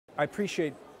I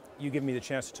appreciate you giving me the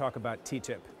chance to talk about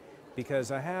TTIP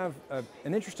because I have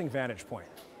an interesting vantage point.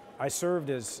 I served,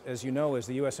 as you know, as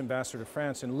the U.S. ambassador to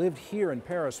France and lived here in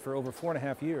Paris for over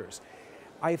 4.5 years.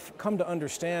 I've come to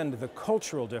understand the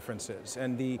cultural differences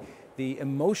and the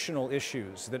emotional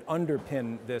issues that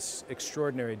underpin this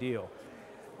extraordinary deal.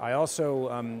 I also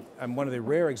am one of the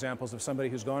rare examples of somebody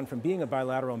who's gone from being a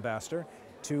bilateral ambassador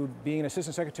to being an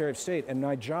assistant secretary of state, and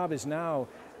my job is now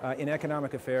in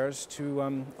economic affairs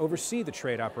to oversee the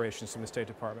trade operations from the State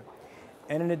Department.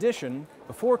 And in addition,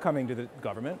 before coming to the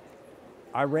government,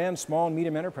 I ran small and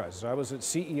medium enterprises. I was a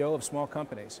CEO of small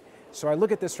companies. So I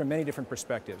look at this from many different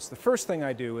perspectives. The first thing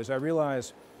I do is I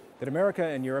realize that America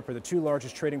and Europe are the two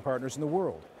largest trading partners in the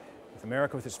world. With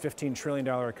America with its $15 trillion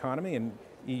economy and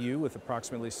EU with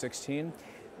approximately 16,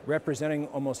 representing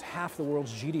almost half the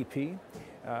world's GDP.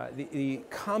 The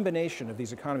combination of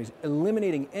these economies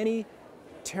eliminating any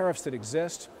tariffs that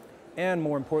exist and,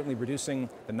 more importantly, reducing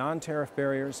the non-tariff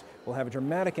barriers will have a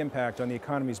dramatic impact on the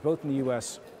economies both in the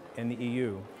US and the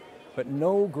EU. But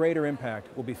no greater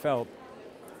impact will be felt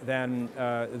than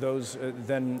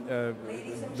the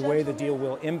way the deal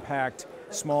will impact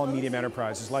small and medium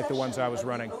enterprises like the ones I was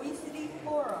running.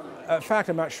 In fact,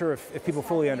 I'm not sure if people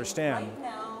fully understand,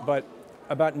 but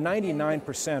about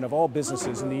 99% of all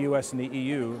businesses in the US and the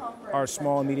EU are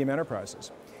small and medium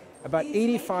enterprises. About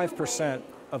 85%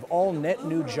 of all net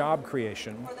new job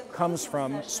creation comes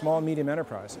from small and medium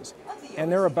enterprises.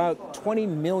 And there are about 20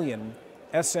 million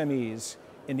SMEs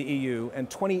in the EU and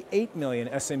 28 million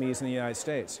SMEs in the United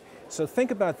States. So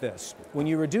think about this. When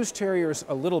you reduce tariffs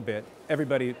a little bit,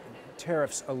 everybody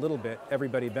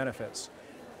benefits.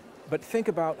 But think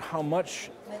about how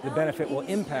much the benefit will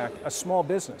impact a small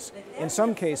business. In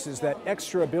some cases, that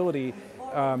extra ability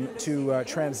to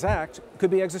transact could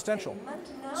be existential.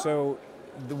 So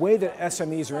the way that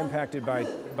SMEs are impacted by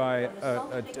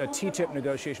a TTIP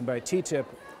negotiation, by a TTIP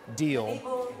deal,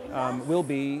 will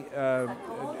be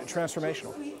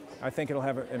transformational. I think it'll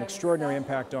have an extraordinary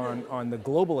impact on the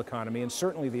global economy and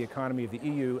certainly the economy of the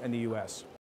EU and the US.